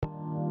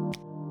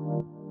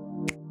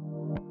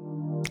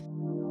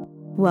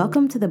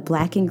Welcome to the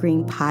Black and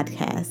Green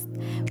podcast.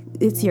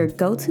 It's your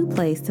go-to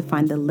place to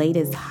find the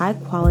latest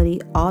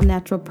high-quality,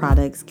 all-natural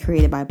products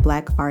created by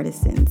Black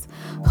artisans.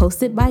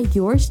 Hosted by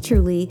yours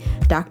truly,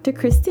 Dr.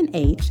 Kristen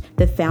H.,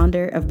 the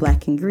founder of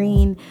Black and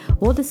Green.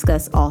 We'll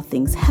discuss all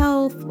things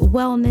health,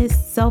 wellness,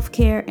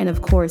 self-care, and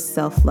of course,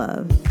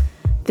 self-love.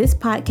 This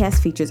podcast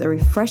features a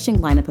refreshing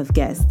lineup of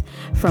guests,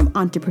 from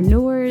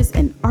entrepreneurs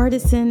and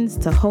artisans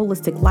to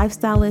holistic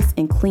lifestylists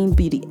and clean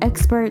beauty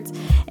experts,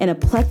 and a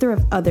plethora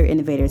of other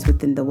innovators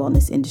within the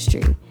wellness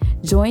industry.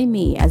 Join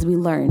me as we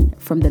learn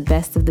from the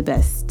best of the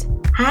best.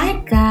 Hi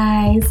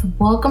guys,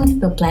 welcome to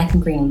the Black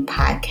and Green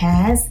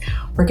podcast.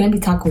 We're going to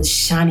be talking with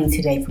Shani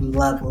today from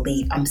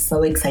Loveleaf. I'm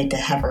so excited to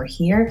have her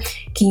here.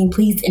 Can you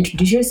please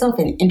introduce yourself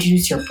and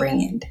introduce your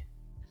brand?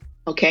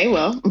 Okay,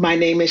 well, my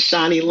name is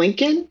Shani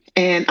Lincoln,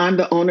 and I'm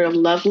the owner of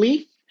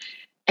Loveleaf.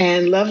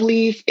 And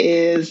Loveleaf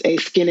is a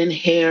skin and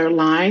hair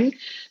line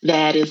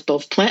that is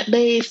both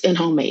plant-based and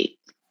homemade.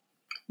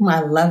 Oh,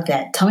 I love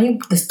that. Tell me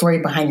the story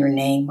behind your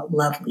name,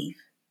 Loveleaf.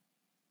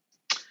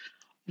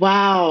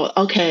 Wow,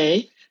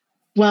 okay.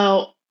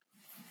 Well,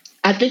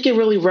 I think it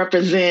really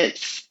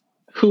represents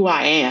who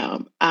I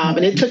am.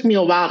 And it took me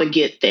a while to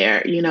get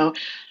there. You know,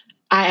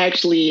 I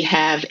actually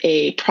have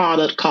a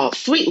product called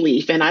Sweet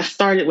Leaf, and I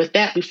started with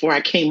that before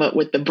I came up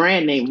with the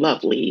brand name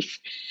Loveleaf.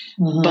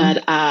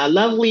 But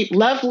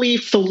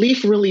Loveleaf, so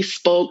Leaf really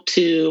spoke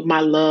to my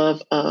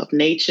love of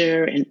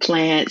nature and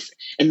plants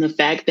and the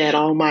fact that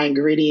all my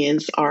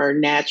ingredients are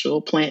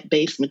natural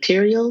plant-based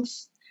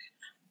materials.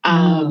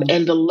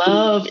 And the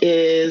love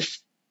is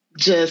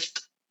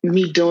just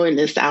me doing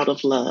this out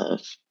of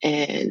love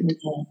and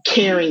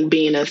caring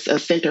being a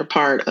center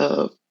part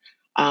of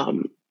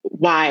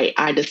why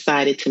I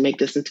decided to make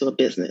this into a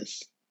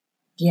business.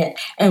 Yeah.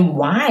 And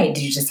why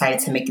did you decide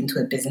to make it into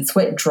a business?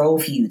 What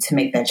drove you to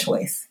make that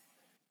choice?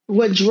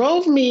 What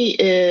drove me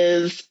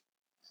is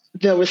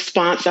the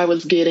response I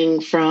was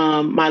getting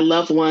from my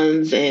loved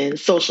ones and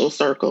social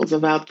circles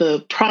about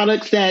the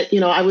products that,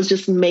 I was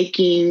just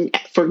making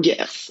for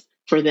gifts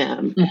for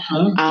them.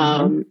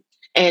 And,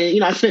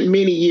 I spent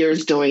many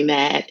years doing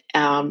that.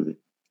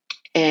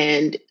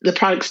 And the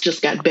products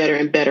just got better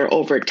and better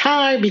over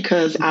time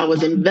because I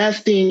was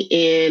investing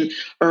in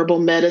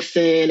herbal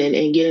medicine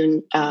and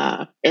getting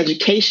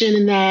education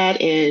in that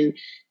and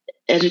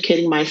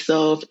educating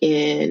myself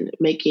in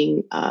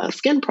making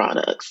skin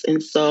products.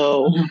 And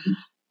so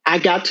I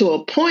got to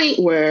a point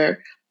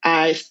where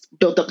I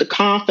built up the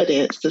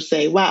confidence to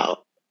say, wow,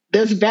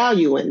 there's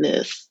value in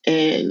this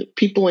and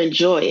people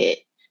enjoy it.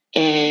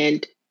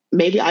 And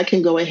maybe I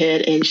can go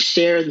ahead and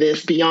share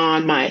this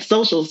beyond my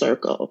social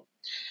circle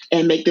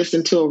and make this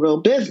into a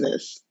real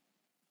business.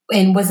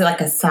 And was it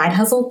like a side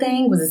hustle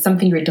thing? Was it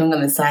something you were doing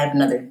on the side of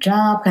another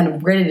job? Kind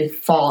of where did it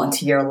fall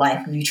into your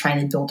life of you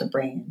trying to build a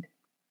brand?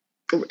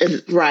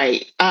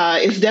 Right.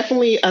 It's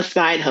definitely a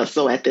side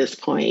hustle at this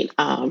point.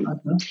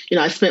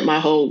 I spent my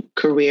whole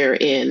career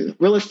in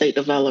real estate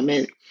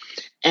development,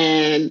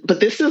 but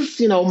this is,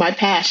 my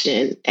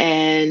passion,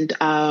 and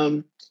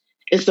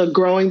it's a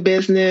growing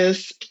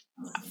business.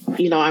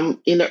 I'm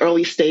in the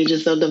early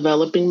stages of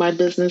developing my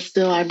business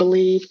still, I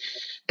believe.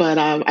 But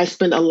I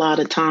spent a lot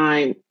of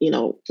time,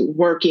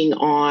 working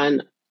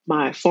on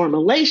my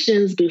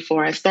formulations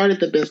before I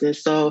started the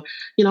business. So,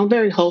 I'm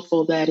very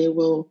hopeful that it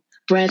will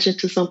branch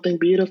into something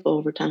beautiful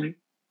over time.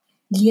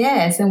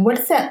 Yes. And what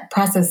does that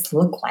process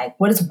look like?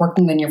 What does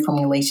working on your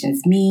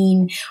formulations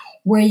mean?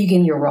 Where are you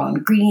getting your raw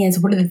ingredients?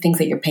 What are the things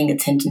that you're paying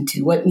attention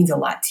to? What means a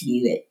lot to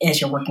you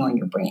as you're working on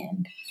your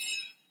brand?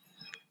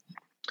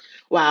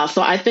 Wow.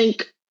 So I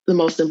think the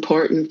most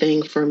important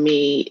thing for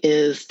me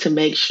is to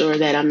make sure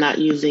that I'm not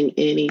using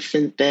any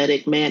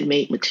synthetic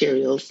man-made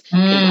materials in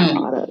my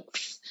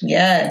products.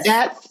 Yes.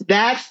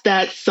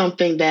 That's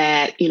something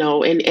that,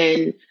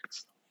 and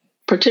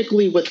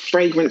particularly with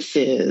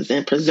fragrances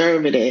and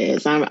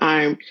preservatives,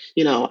 I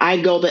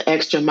go the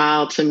extra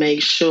mile to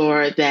make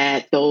sure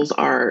that those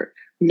are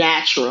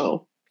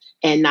natural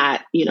and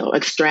not,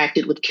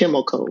 extracted with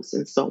chemicals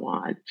and so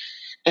on.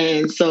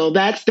 And so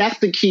that's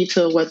the key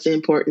to what's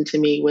important to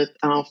me with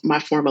my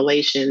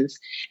formulations.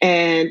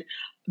 And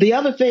the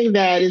other thing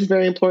that is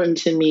very important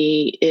to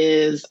me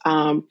is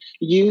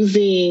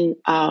using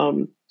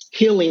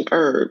healing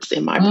herbs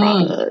in my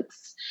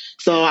products.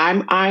 So I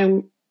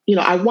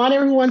want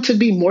everyone to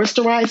be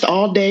moisturized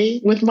all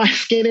day with my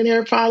skin and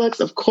hair products,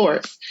 of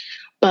course.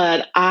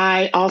 But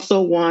I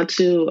also want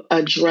to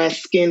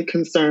address skin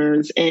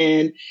concerns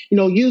and,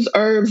 use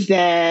herbs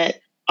that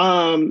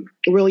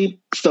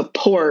really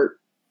support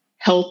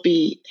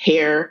healthy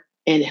hair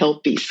and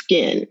healthy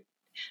skin.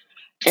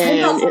 Tell me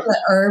about some of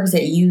the herbs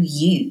that you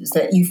use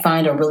that you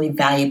find are really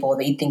valuable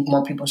that you think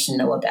more people should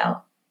know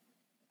about.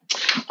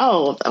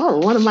 Oh,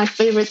 one of my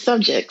favorite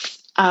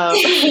subjects.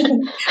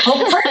 Perfect.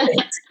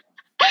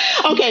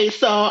 Okay,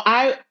 so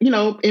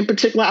in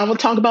particular, I will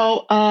talk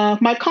about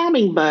my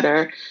calming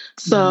butter.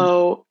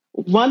 So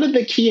one of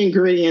the key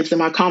ingredients in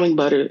my calming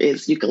butter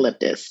is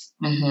eucalyptus.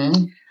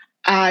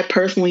 I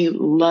personally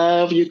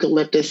love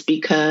eucalyptus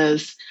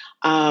because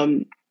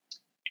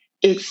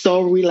it's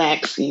so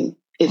relaxing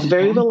It's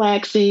very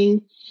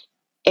relaxing,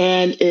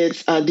 and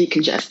it's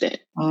decongestant.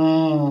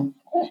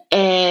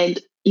 And,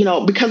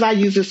 because I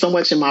use this so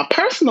much in my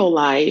personal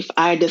life,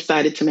 I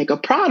decided to make a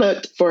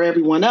product for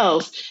everyone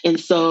else. And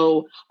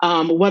so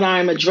what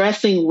I'm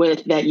addressing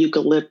with that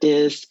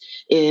eucalyptus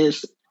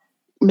is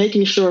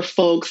making sure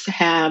folks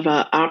have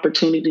an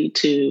opportunity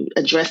to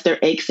address their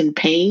aches and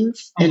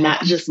pains and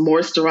not just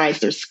moisturize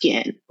their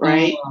skin,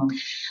 right?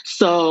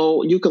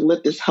 So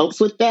eucalyptus helps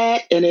with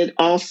that. And it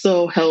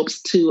also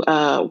helps to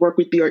work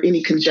with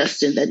any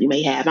congestion that you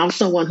may have. I'm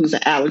someone who's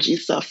an allergy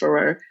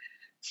sufferer.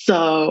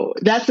 So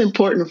that's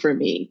important for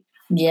me.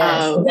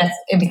 Yeah, so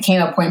it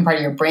became a important part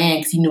of your brand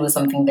because you knew it was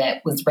something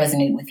that was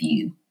resonating with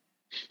you.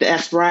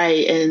 That's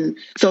right. And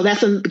so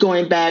that's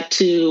going back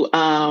to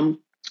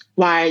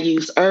why I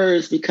use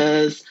herbs,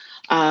 because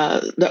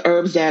the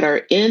herbs that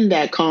are in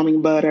that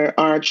calming butter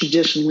are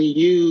traditionally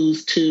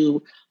used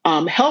to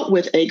help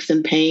with aches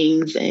and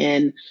pains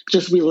and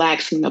just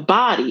relaxing the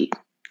body.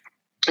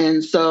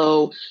 And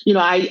so,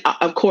 I,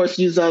 of course,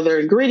 use other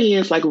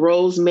ingredients like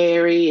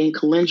rosemary and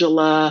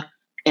calendula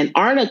and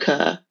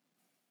arnica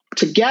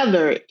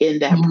together in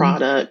that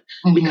product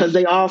because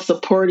they all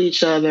support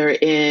each other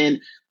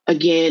in,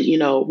 again,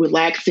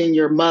 relaxing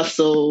your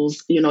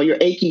muscles, your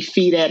achy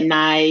feet at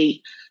night,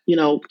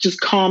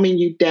 just calming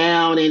you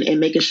down and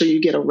making sure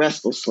you get a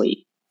restful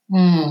sleep.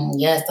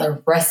 Yes,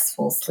 a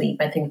restful sleep.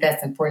 I think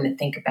that's important to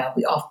think about.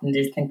 We often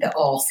just think that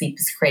all sleep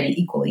is created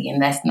equally, and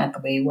that's not the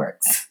way it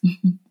works.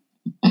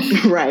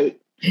 Right.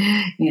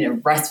 You need a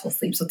restful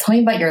sleep. So tell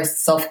me about your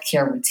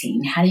self-care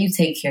routine. How do you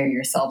take care of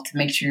yourself to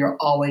make sure you're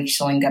always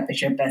showing up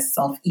as your best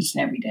self each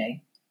and every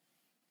day?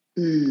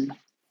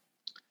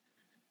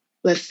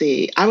 Let's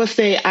see. I would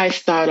say I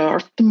start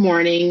off the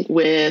morning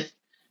with,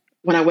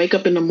 when I wake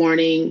up in the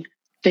morning,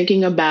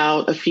 thinking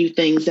about a few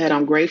things that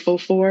I'm grateful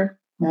for.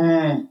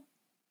 That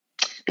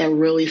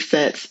really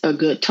sets a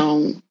good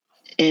tone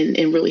and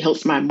really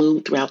helps my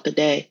mood throughout the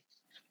day.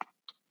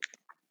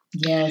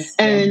 Yes.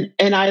 And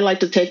I like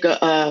to take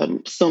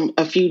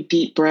a few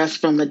deep breaths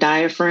from the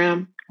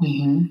diaphragm.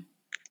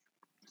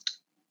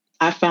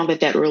 I found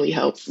that really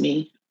helps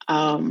me.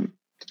 And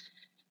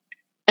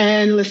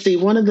let's see,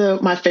 one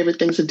of my favorite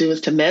things to do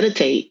is to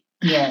meditate.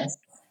 Yes.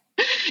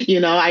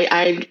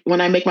 I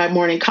when I make my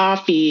morning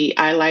coffee,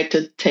 I like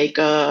to take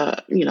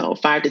 5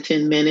 to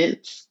 10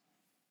 minutes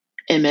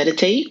and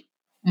meditate.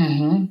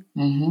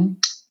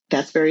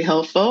 That's very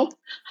helpful.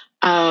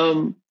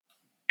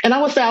 And I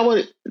would say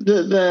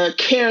the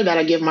care that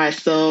I give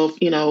myself,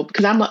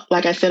 because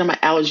like I said, I'm an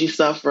allergy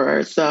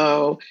sufferer.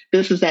 So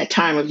this is that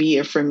time of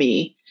year for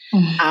me.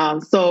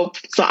 So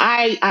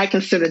I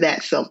consider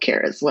that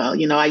self-care as well.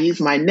 I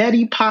use my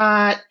neti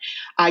pot.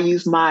 I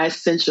use my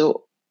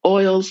essential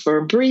oils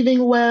for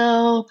breathing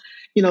well.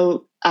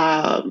 Those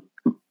are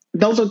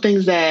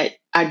things that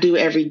I do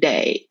every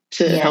day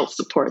to help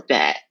support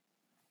that.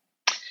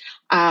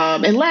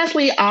 And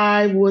lastly,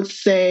 I would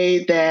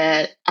say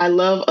that I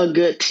love a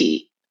good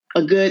tea.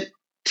 A good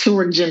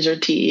turmeric ginger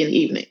tea in the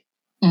evening.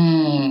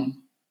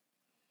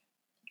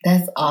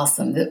 That's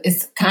awesome.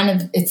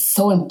 It's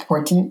so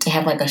important to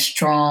have like a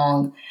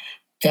strong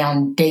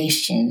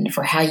foundation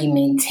for how you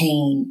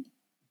maintain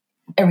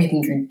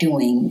everything you're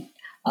doing,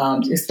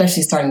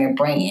 especially starting a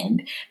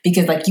brand,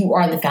 because like you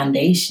are the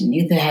foundation.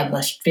 You have to have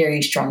a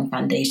very strong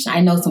foundation.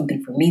 I know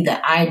something for me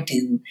that I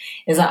do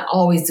is I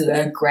always do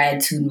a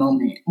gratitude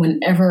moment.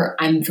 Whenever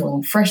I'm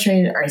feeling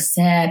frustrated or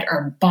sad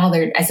or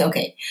bothered, I say,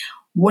 okay,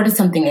 what is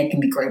something I can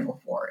be grateful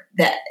for?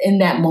 That in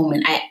that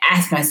moment, I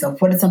ask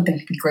myself, what is something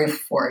to be grateful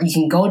for? You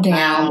can go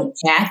down the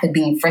path of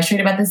being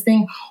frustrated about this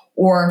thing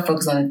or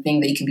focus on the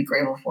thing that you can be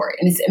grateful for.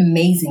 And it's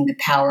amazing the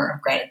power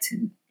of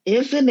gratitude.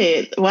 Isn't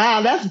it?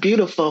 Wow, that's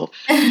beautiful.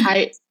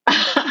 I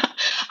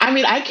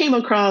came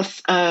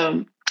across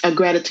a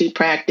gratitude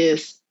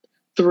practice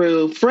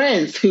through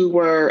friends who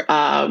were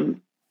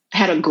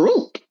had a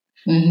group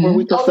where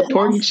we could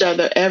support each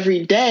other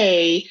every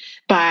day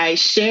by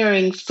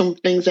sharing some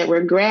things that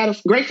we're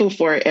grateful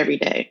for every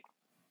day.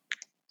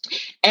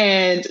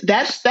 And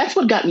that's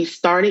what got me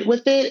started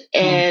with it.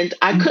 And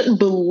I couldn't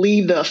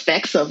believe the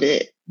effects of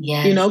it.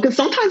 Because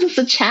sometimes it's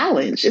a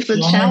challenge. It's a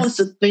challenge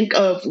to think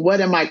of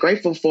what am I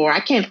grateful for? I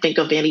can't think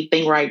of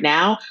anything right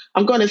now.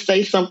 I'm going to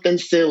say something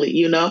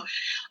silly,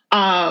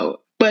 But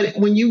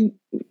when you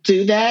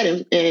do that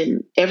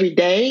and every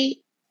day,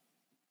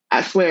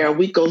 I swear a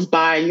week goes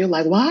by and you're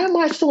like, why am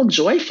I so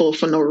joyful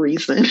for no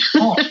reason?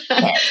 Why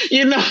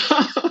am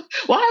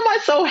I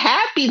so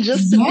happy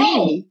just to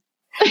be?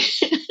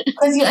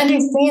 Because you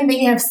understand that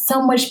you have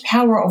so much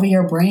power over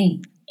your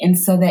brain. And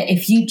so that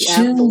if you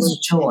choose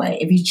joy,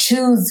 if you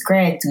choose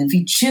gratitude, if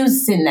you choose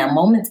to sit in that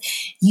moment,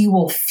 you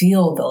will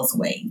feel those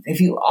ways. If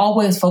you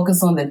always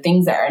focus on the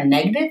things that are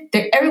negative,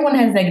 everyone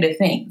has negative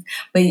things,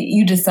 but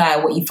you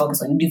decide what you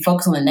focus on. Do you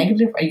focus on the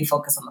negative or you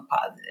focus on the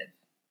positive?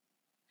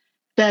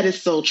 That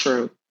is so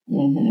true.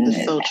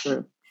 It's so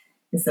true.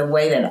 It's a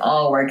way that it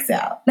all works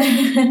out.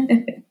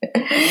 And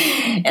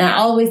I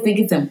always think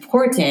it's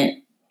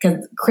important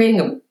because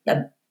creating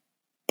a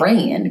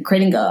brand,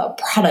 creating a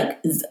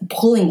product is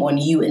pulling on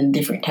you in a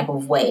different type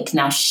of way to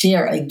now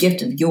share a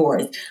gift of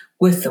yours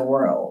with the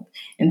world.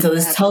 And so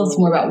this tells us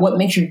more about what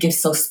makes your gift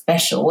so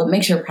special, what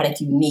makes your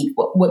product unique,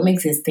 what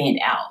makes it stand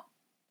out.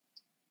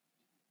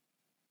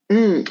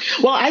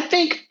 Well, I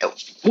think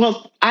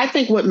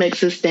what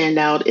makes it stand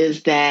out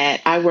is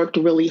that I worked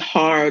really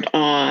hard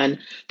on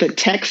the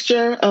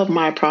texture of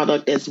my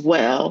product as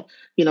well.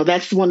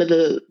 That's one of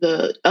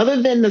the other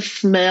than the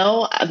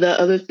smell, the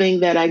other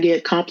thing that I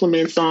get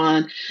compliments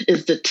on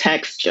is the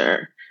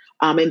texture,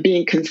 and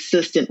being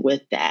consistent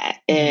with that.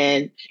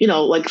 And,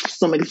 like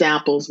some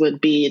examples would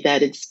be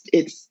that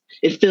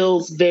it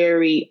feels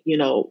very,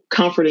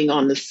 comforting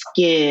on the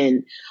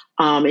skin,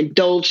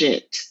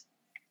 indulgent,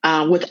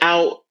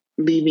 without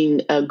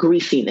leaving a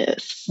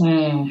greasiness,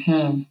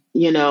 and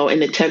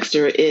the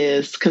texture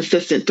is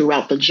consistent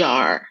throughout the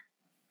jar.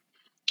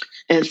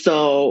 And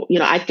so,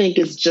 I think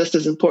it's just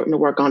as important to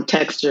work on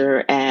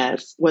texture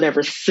as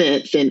whatever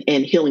scents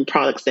and healing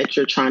products that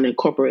you're trying to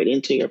incorporate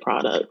into your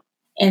product.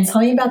 And tell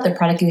me about the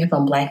product you have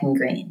on Black and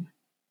Green.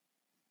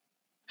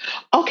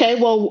 Okay,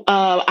 well,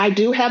 I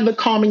do have the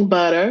calming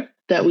butter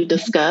that we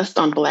discussed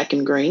on Black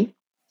and Green.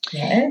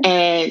 Yes.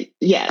 And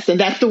yes, and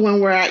that's the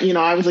one where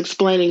I was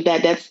explaining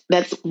that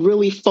that's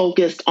really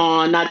focused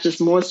on not just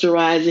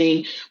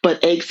moisturizing,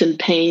 but aches and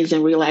pains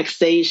and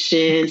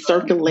relaxation,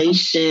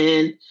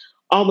 circulation,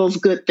 all those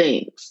good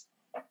things.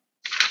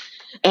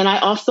 And I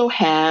also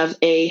have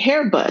a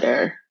hair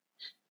butter,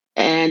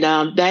 and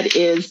that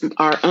is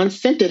our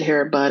unscented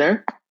hair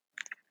butter.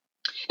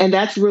 And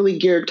that's really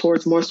geared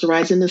towards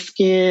moisturizing the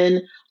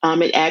skin.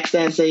 It acts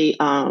as a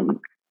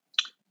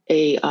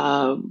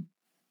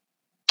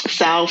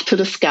salve to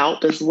the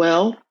scalp as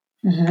well.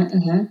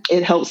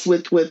 It helps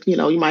with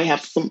you might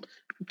have some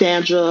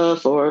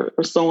dandruff or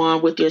so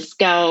on with your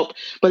scalp,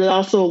 but it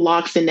also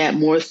locks in that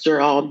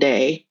moisture all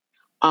day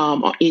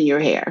in your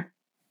hair.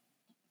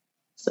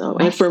 So,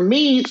 and for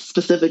me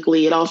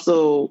specifically, it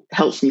also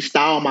helps me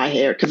style my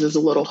hair because there's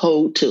a little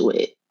hold to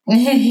it.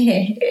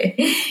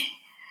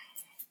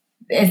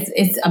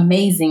 It's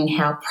amazing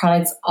how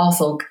products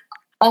also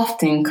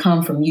often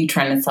come from you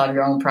trying to solve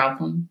your own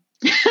problem.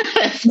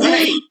 That's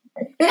right.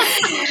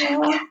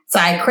 So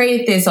I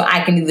created this so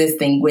I can do this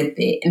thing with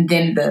it. And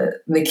then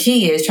the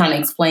key is trying to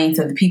explain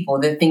to the people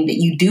the thing that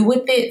you do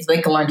with it so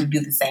they can learn to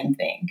do the same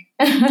thing.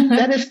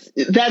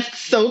 That's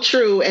so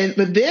true.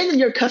 But then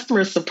your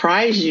customers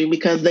surprise you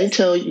because they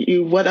tell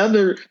you what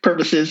other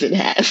purposes it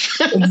has.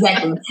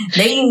 Exactly.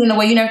 They use it in a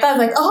way you never thought.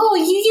 Like, oh,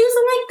 you use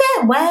it like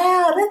that?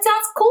 Wow, that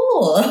sounds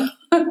cool.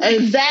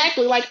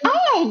 Exactly. Like,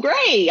 oh,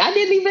 great. I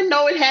didn't even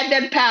know it had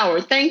that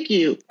power. Thank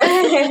you.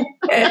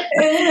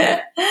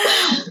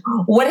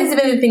 What has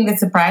been the thing that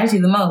surprised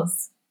you the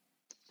most?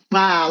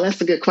 Wow, that's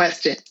a good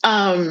question.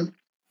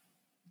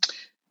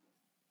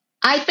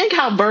 I think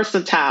how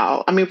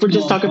versatile. I mean, if we're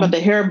just talking about the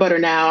hair butter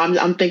now,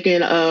 I'm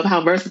thinking of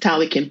how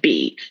versatile it can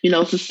be.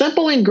 It's a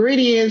simple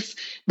ingredients,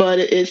 but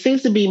it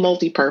seems to be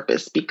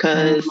multi-purpose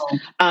because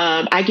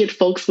I get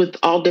folks with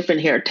all different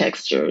hair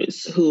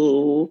textures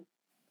who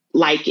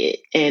like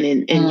it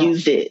and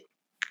use it.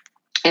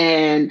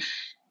 And,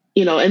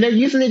 and they're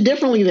using it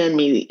differently than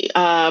me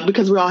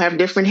because we all have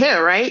different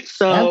hair, right?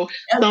 So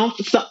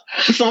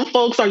some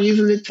folks are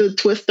using it to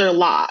twist their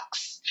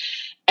locks.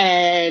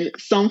 And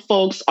some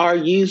folks are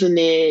using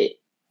it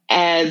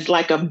as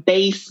like a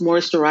base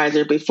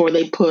moisturizer before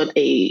they put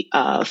a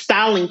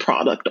styling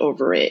product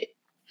over it.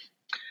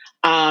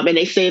 And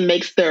they say it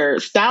makes their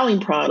styling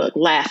product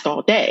last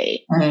all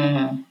day.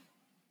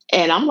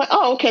 And I'm like,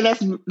 oh, okay,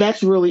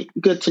 that's really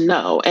good to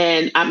know.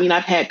 And I mean,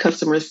 I've had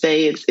customers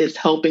say it's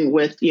helping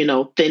with,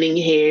 thinning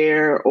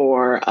hair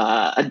or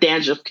a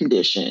dandruff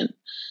condition.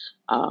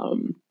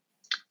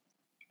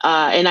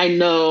 And I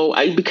know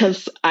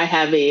because I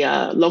have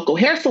a local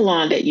hair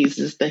salon that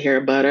uses the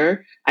hair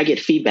butter, I get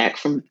feedback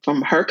from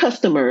her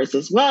customers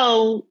as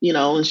well,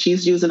 and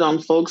she's using it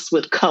on folks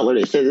with color.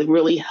 They said it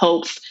really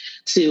helps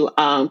to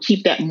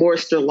keep that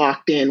moisture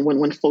locked in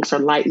when folks are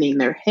lightening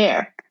their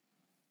hair.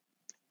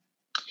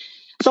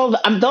 So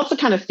that's the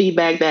kind of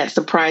feedback that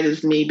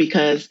surprises me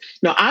because,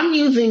 I'm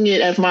using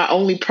it as my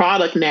only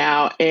product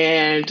now.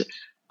 And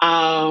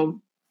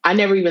I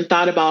never even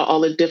thought about all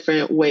the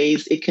different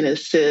ways it can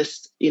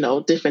assist,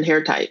 different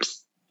hair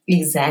types.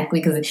 Exactly,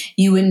 because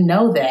you wouldn't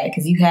know that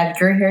because you have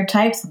your hair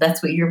type, so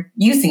that's what you're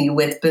using it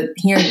with. But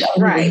hearing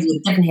ways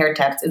with different hair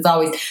types is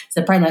always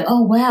surprising. Like,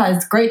 oh wow,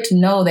 it's great to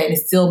know that it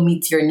still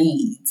meets your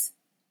needs.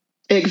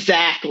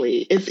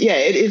 Exactly.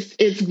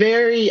 It's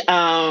very.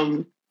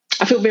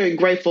 I feel very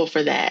grateful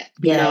for that.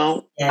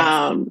 Yes.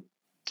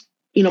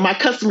 My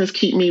customers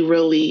keep me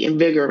really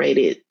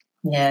invigorated.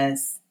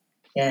 Yes.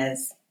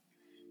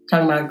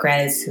 Talking about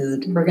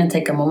gratitude, we're going to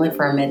take a moment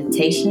for our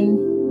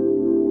meditation.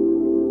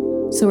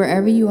 So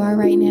wherever you are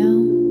right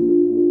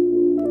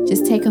now,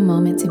 just take a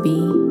moment to be.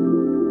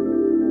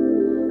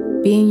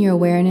 Be in your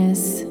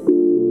awareness.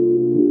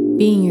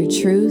 Be in your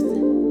truth.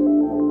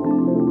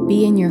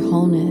 Be in your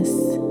wholeness.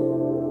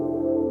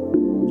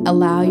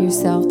 Allow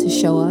yourself to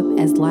show up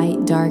as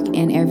light, dark,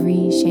 and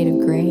every shade of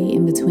gray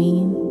in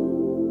between.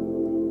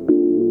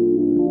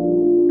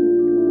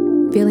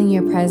 Feeling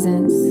your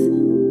presence,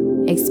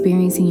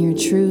 experiencing your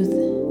truth,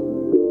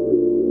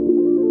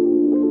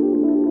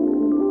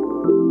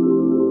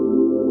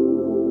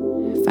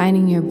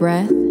 finding your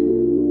breath,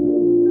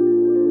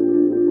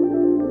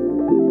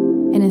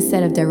 and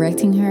instead of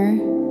directing her,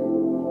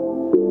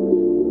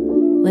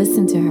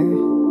 listen to her.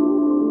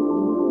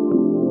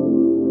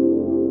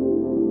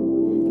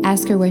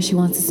 Ask her where she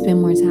wants to spend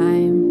more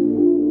time,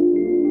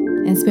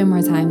 and spend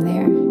more time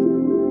there.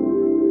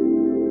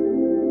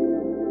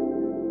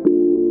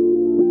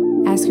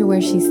 Ask her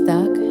where she's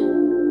stuck,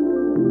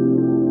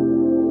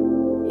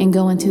 and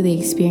go into the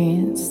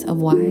experience of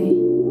why.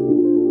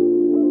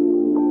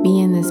 Be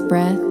in this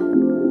breath,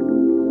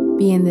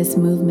 be in this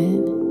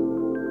movement,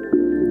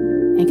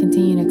 and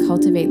continue to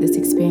cultivate this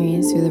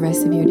experience through the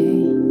rest of your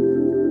day.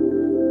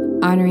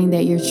 Honoring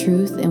that your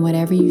truth and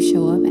whatever you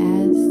show up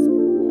as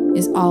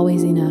is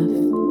always enough.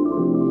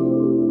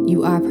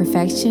 You are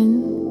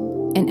perfection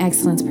and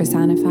excellence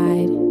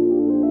personified.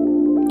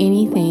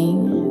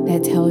 Anything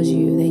that tells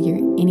you that you're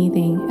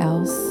anything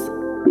else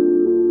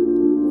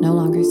no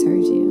longer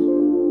serves you.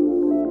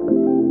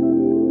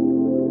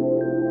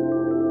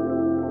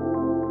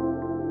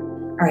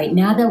 All right,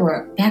 now that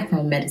we're back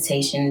from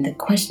meditation, the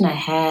question I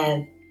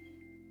have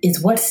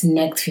is, what's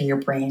next for your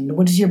brand?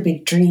 What is your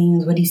big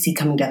dreams? What do you see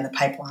coming down the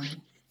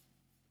pipeline?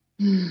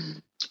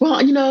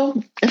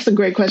 Well, that's a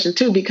great question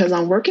too, because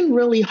I'm working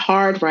really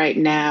hard right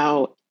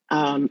now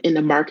in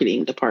the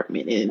marketing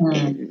department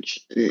and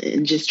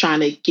just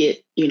trying to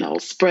get,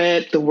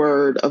 spread the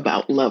word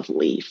about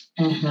Loveleaf.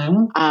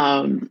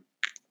 And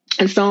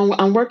so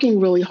I'm working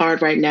really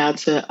hard right now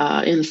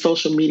to in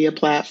social media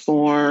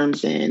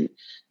platforms and,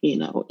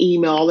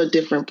 email, all the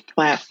different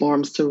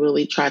platforms to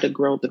really try to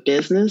grow the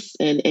business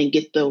and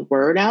get the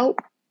word out.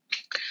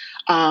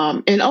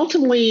 And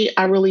ultimately,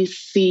 I really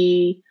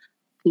see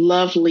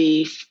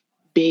Loveleaf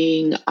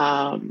being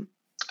a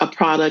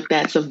product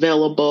that's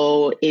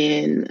available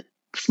in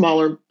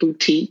smaller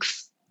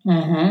boutiques,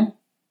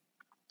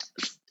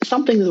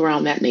 something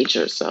around that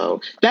nature.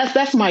 So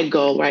that's my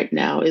goal right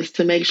now, is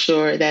to make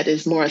sure that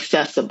it's more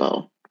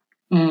accessible.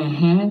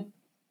 Do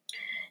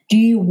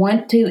you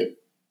want to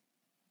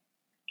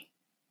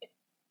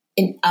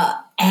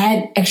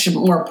add extra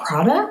more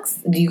products?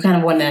 Do you kind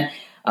of want to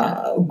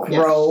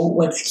grow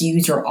what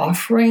SKUs you're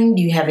offering?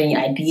 Do you have any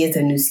ideas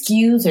of new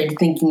SKUs? Or are you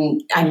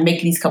thinking, I'm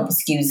making these couple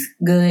SKUs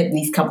good and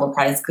these couple of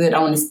products good, I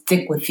want to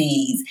stick with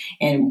these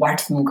and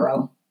watch them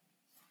grow?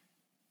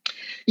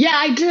 Yeah,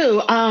 I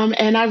do.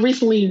 And I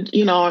recently,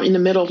 in the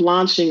middle of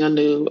launching a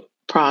new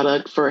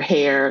product for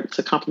hair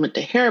to complement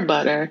the hair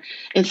butter.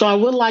 And so I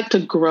would like to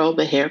grow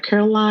the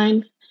haircare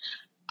line.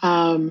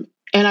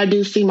 And I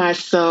do see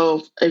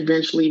myself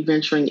eventually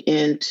venturing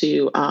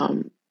into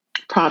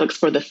products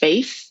for the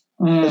face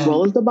as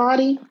well as the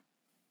body.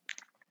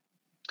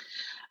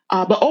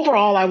 But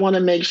overall, I want to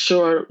make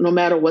sure, no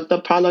matter what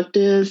the product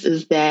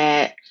is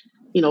that,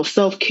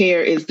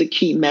 self-care is the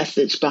key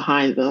message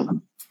behind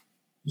them.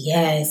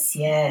 Yes.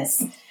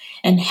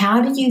 And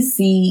how do you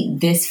see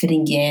this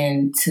fitting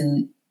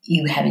into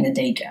you having a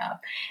day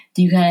job?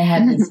 Do you kind of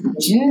have this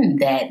vision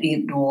that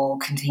it will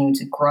continue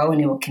to grow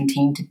and it will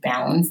continue to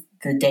balance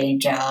the day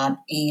job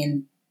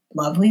and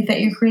Loveleaf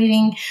that you're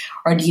creating?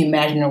 Or do you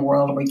imagine a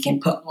world where you can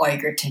put all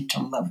your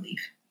attention on Loveleaf?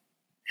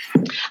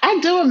 I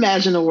do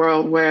imagine a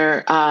world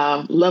where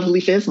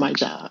Loveleaf is my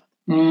job.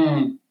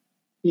 You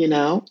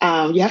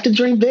have to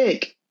dream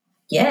big.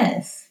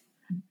 Yes.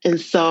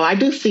 And so I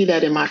do see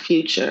that in my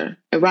future.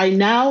 And right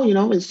now,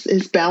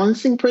 it's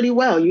balancing pretty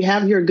well. You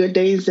have your good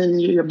days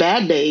and your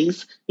bad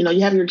days. You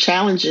have your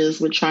challenges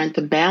with trying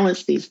to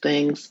balance these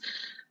things.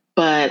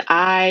 But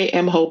I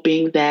am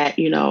hoping that,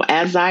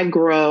 as I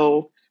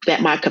grow,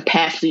 that my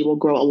capacity will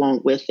grow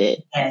along with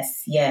it.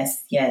 Yes.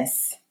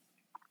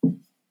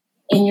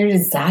 And your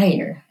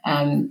desire.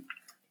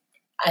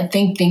 I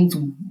think things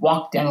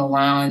walk down the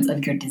lines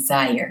of your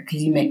desire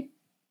because you make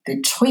the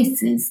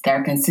choices that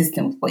are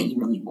consistent with what you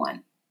really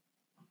want.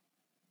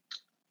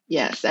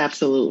 Yes,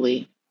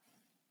 absolutely.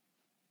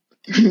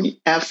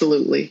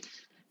 Absolutely.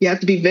 You have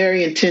to be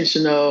very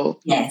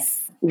intentional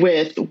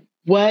with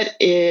what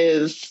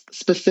is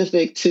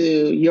specific to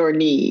your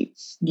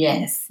needs.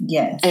 Yes.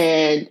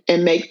 And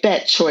make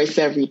that choice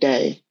every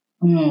day.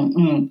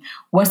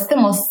 What's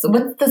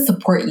the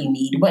support you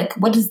need?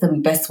 What is the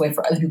best way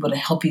for other people to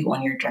help you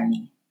on your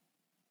journey?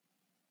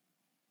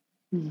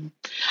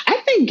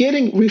 I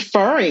think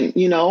referring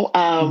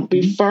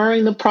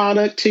the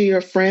product to your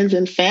friends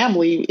and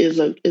family is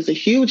a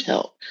huge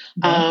help.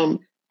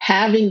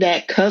 Having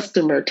that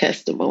customer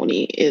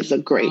testimony is a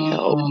great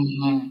help.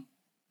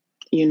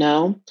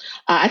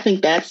 I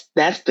think that's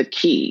the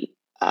key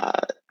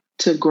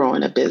to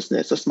growing a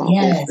business, a small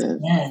business.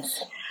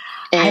 Yes.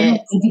 And I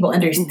don't think people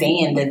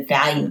understand the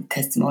value of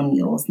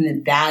testimonials and the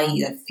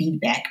value of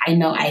feedback. I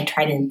know I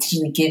try to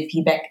intentionally give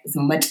feedback as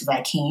much as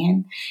I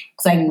can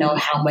because I know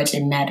how much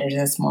it matters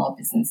to small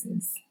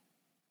businesses.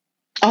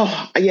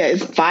 Oh, yeah,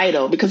 it's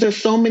vital because there's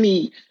so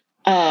many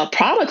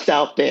products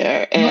out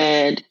there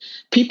and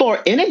people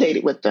are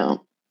inundated with them.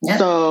 Yep.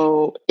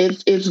 So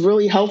it's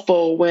really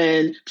helpful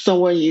when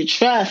someone you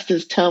trust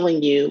is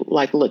telling you,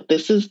 like, look,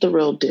 this is the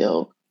real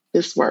deal.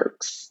 This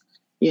works.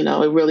 It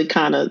really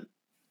kind of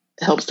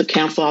helps to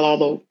cancel out all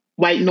the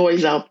white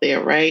noise out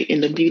there, right,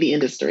 in the beauty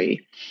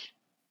industry.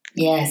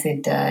 Yes,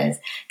 it does.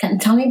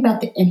 Tell me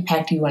about the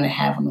impact you want to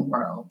have on the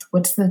world.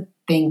 What's the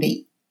thing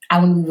that I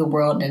want to leave the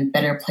world in a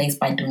better place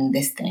by doing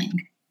this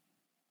thing?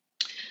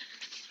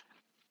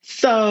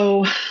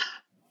 So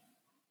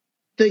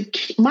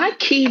my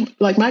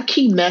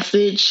key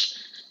message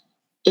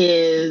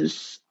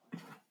is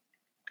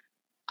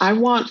I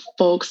want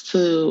folks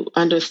to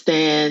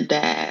understand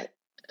that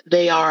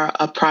they are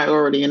a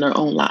priority in their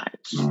own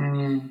lives.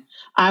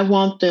 I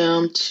want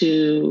them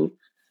to,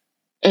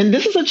 and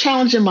this is a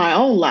challenge in my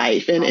own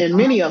life and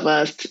many of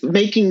us,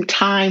 making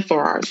time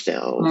for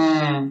ourselves,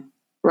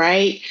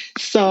 right?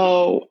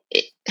 So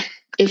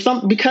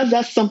because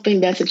that's something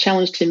that's a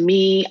challenge to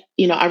me,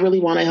 I really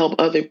want to help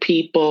other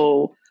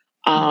people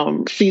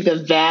see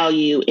the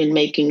value in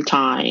making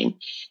time.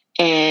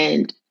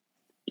 And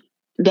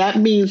that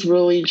means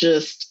really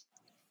just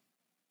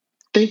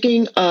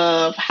thinking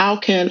of how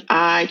can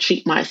I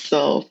treat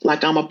myself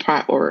like I'm a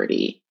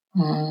priority?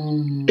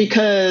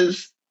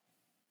 Because,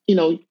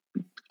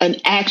 an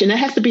action, it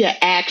has to be an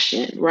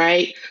action,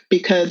 right?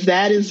 Because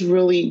that is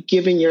really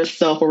giving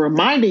yourself or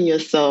reminding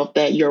yourself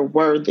that you're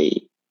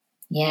worthy.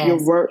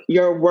 Yes.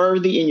 You're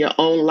worthy in your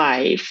own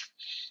life.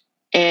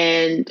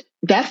 And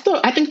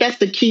I think that's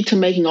the key to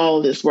making all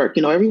of this work.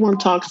 Everyone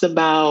talks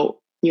about,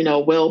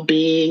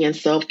 well-being and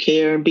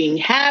self-care and being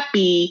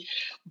happy,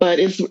 but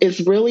it's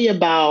really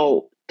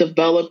about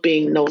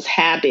developing those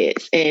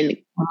habits and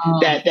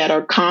that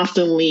are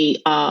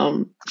constantly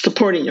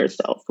supporting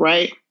yourself,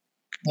 right?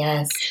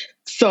 Yes.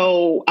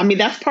 So,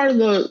 that's part of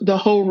the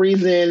whole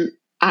reason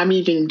I'm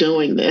even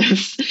doing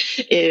this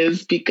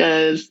is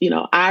because,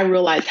 I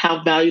realize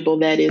how valuable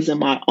that is in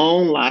my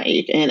own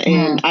life.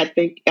 And I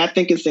think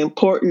it's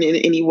important in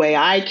any way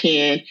I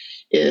can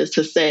is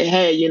to say,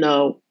 hey,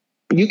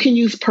 you can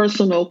use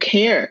personal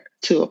care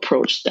to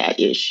approach that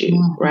issue,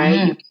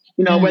 right?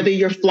 Whether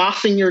you're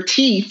flossing your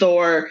teeth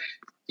or,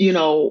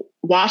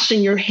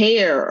 washing your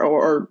hair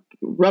or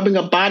rubbing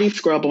a body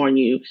scrub on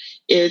you,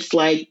 it's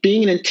like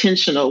being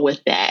intentional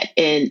with that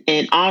and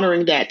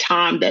honoring that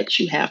time that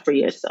you have for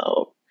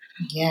yourself.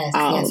 Yes.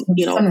 Some of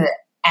the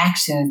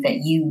actions that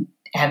you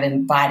have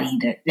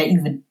embodied, that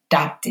you've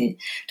adopted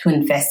to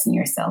invest in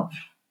yourself.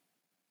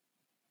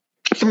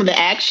 Some of the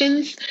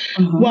actions,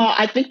 well,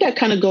 I think that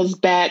kind of goes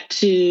back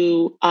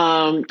to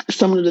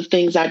some of the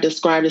things I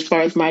described as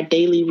far as my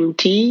daily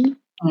routine.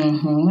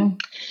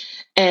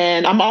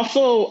 And I'm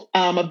also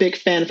a big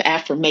fan of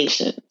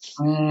affirmations.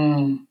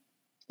 So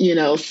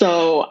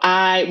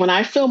when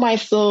I feel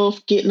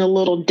myself getting a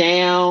little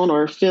down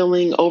or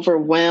feeling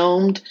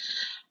overwhelmed,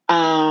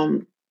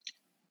 I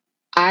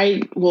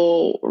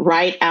will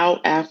write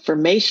out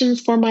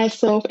affirmations for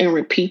myself and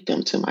repeat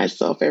them to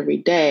myself every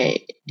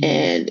day.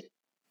 And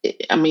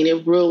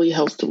it really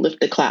helps to lift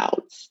the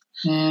clouds.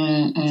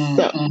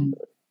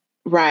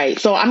 Right.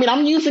 So,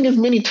 I'm using as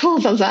many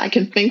tools as I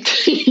can think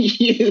to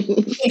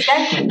use.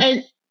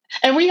 Exactly.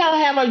 And we all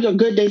have our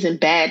good days and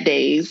bad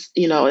days,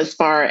 as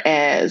far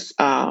as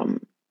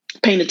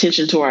paying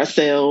attention to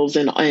ourselves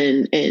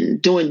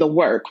and doing the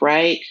work,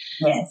 right?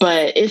 Yes.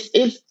 But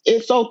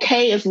it's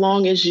okay as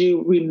long as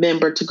you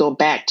remember to go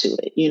back to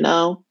it,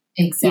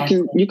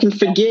 Exactly. You can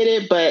forget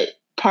it, but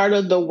part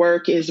of the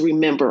work is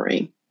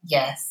remembering.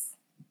 Yes.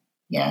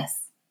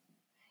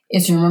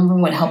 It's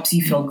remembering what helps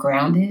you feel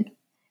grounded.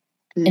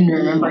 And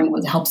remembering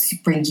what helps you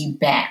bring you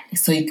back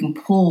so you can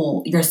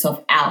pull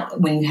yourself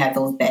out when you have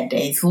those bad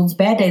days. Those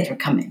bad days are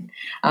coming.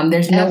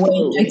 There's no way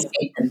to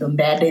escape them. Those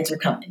bad days are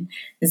coming.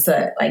 It's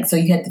so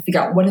you have to figure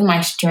out what is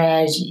my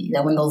strategy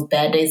that when those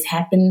bad days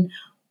happen,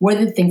 what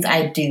are the things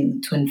I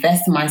do to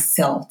invest in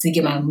myself to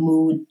get my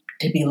mood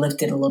to be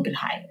lifted a little bit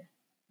higher?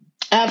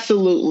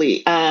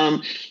 Absolutely.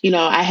 I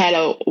had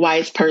a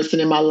wise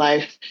person in my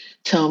life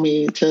tell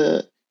me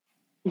to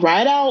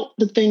write out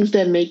the things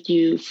that make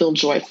you feel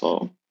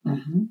joyful.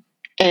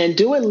 And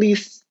do at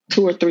least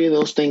 2 or 3 of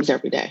those things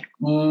every day.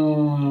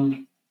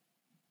 And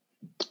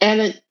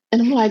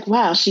I'm like,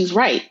 wow, she's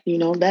right.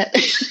 That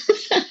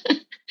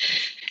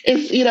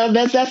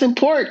it's that's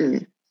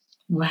important.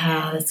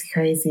 Wow, that's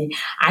crazy.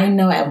 I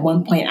know at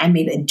one point I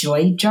made a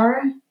joy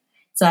jar.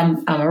 So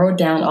I wrote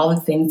down all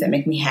the things that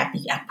make me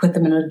happy. I put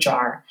them in a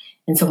jar.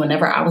 And so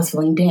whenever I was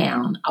feeling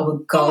down, I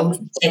would go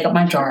take up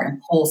my jar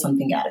and pull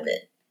something out of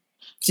it.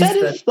 That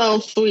is so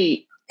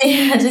sweet.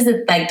 Yeah, just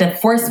to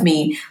force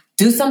me,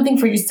 do something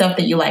for yourself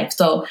that you like.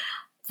 So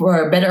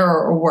for better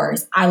or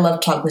worse, I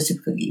love chocolate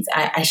chip cookies.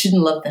 I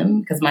shouldn't love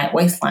them because my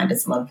waistline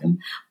doesn't love them,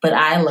 but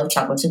I love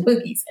chocolate chip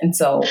cookies. And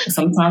so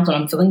sometimes when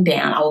I'm feeling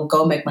down, I will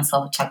go make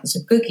myself a chocolate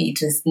chip cookie.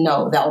 Just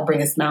know that will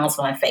bring a smile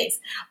to my face.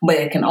 But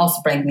it can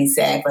also bring me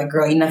sad. Like,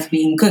 girl, you're not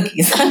eating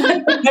cookies.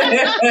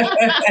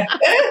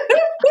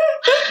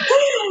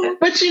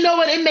 But you know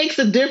what? It makes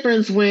a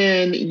difference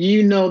when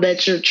you know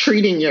that you're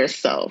treating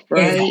yourself,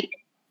 right?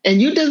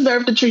 And you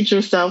deserve to treat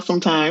yourself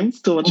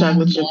sometimes to a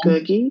chocolate chip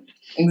cookie.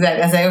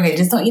 Exactly. I say, okay,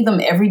 just don't eat them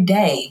every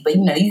day, but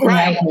you can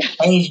have them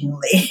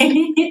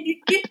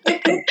occasionally.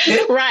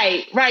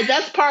 Right.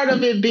 That's part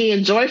of it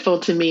being joyful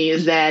to me,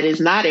 is that it's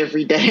not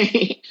every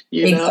day.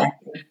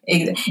 Exactly.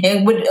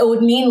 It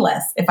would mean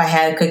less if I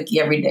had a cookie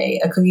every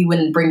day. A cookie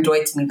wouldn't bring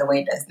joy to me the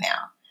way it does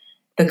now.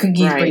 The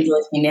cookies bring joy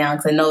to me now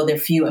because I know they're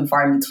few and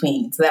far in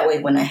between. So that way,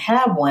 when I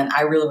have one,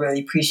 I really,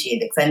 really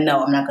appreciate it because I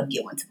know I'm not going to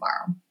get one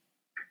tomorrow.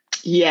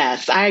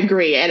 Yes, I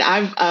agree. And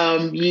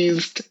I've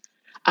used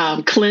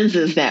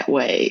cleanses that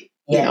way.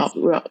 Yes.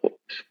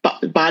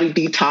 Body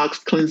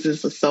detox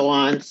cleanses and so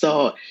on.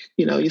 So,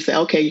 you say,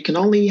 okay, you can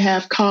only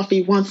have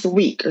coffee once a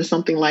week or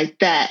something like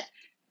that.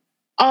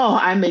 Oh,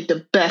 I make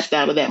the best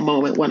out of that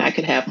moment when I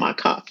could have my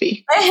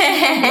coffee.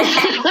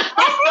 I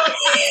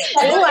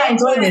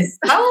enjoy this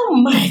so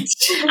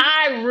much.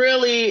 I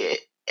really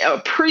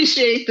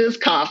appreciate this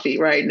coffee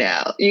right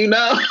now,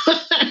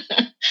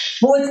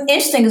 But what's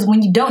interesting is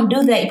when you don't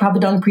do that, you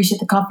probably don't appreciate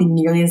the coffee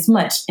nearly as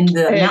much. And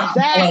the amount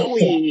of joy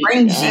it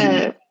brings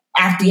you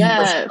after you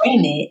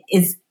restrain it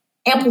is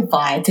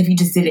amplified if you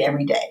just did it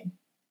every day.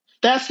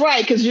 That's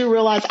right, because you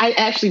realize I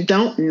actually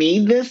don't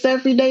need this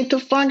every day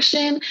to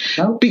function.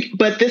 Nope.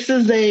 But this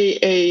is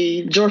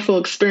a joyful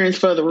experience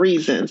for the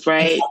reasons,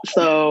 right? Exactly.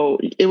 So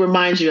it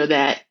reminds you of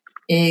that.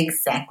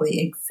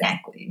 Exactly.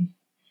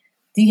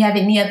 Do you have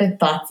any other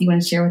thoughts you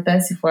want to share with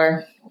us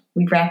before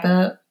we wrap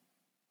up?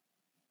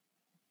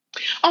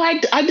 Oh,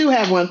 I do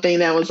have one thing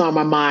that was on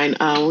my mind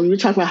when we were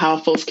talking about how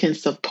folks can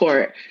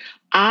support.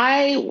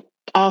 I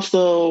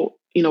also,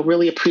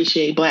 really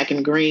appreciate Black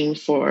and Green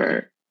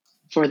for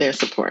their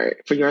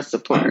support, for your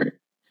support.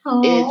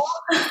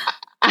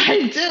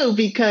 I do,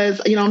 because,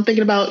 I'm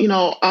thinking about,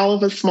 all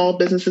of us small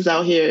businesses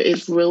out here.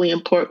 It's really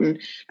important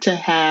to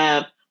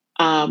have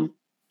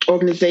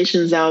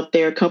organizations out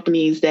there,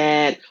 companies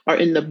that are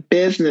in the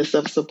business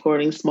of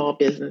supporting small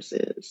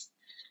businesses.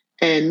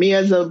 And me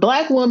as a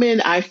Black woman,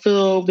 I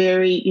feel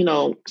very,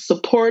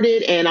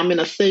 supported, and I'm in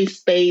a safe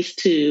space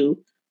to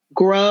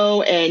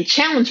grow and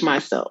challenge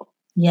myself.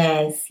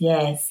 Yes.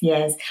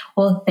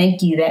 Well,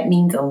 thank you. That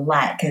means a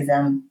lot because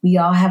we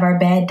all have our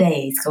bad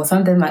days. So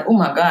something like, oh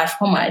my gosh,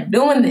 why am I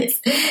doing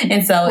this?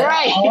 And so it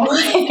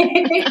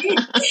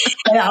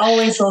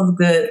always feels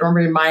good. I'm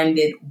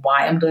reminded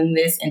why I'm doing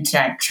this and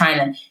trying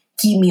to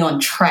keep me on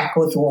track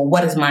with, well,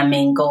 what is my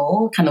main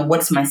goal? Kind of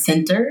what's my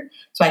center?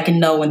 So I can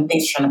know when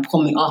things are trying to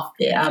pull me off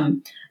there.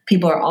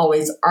 People are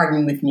always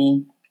arguing with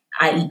me,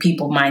 i.e.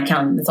 people, my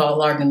accountant, it's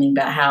all arguing me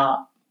about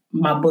how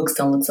my books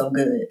don't look so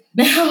good.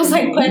 I was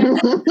like, but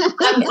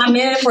I'm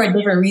in it for a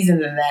different reason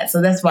than that.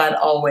 So that's why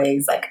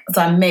so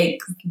I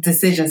make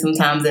decisions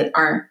sometimes that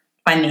aren't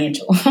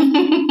financial.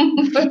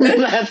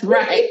 That's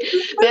right.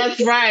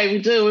 We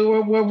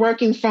do. We're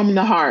working from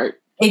the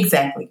heart.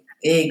 Exactly.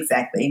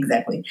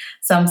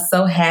 So I'm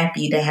so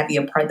happy to have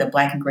you a part of the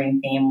Black and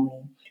Green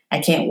family. I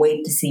can't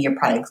wait to see your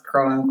products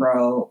grow and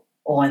grow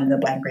on the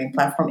Black and Green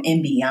platform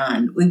and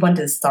beyond. We wanted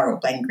to start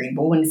with Black and Green,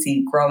 but we want to see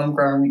you grow and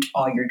reach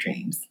all your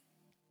dreams.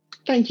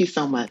 Thank you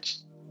so much.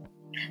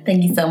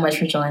 Thank you so much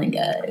for joining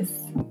us.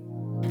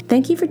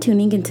 Thank you for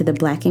tuning into the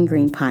Black and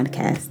Green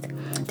podcast.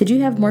 Did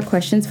you have more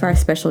questions for our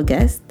special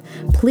guest?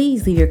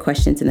 Please leave your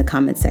questions in the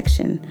comment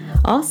section.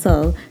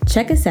 Also,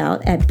 check us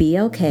out at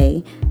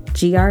blkgrn.com.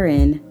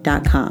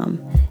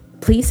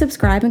 Please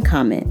subscribe and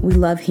comment. We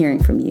love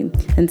hearing from you.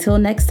 Until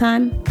next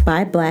time,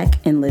 buy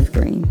Black and live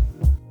green.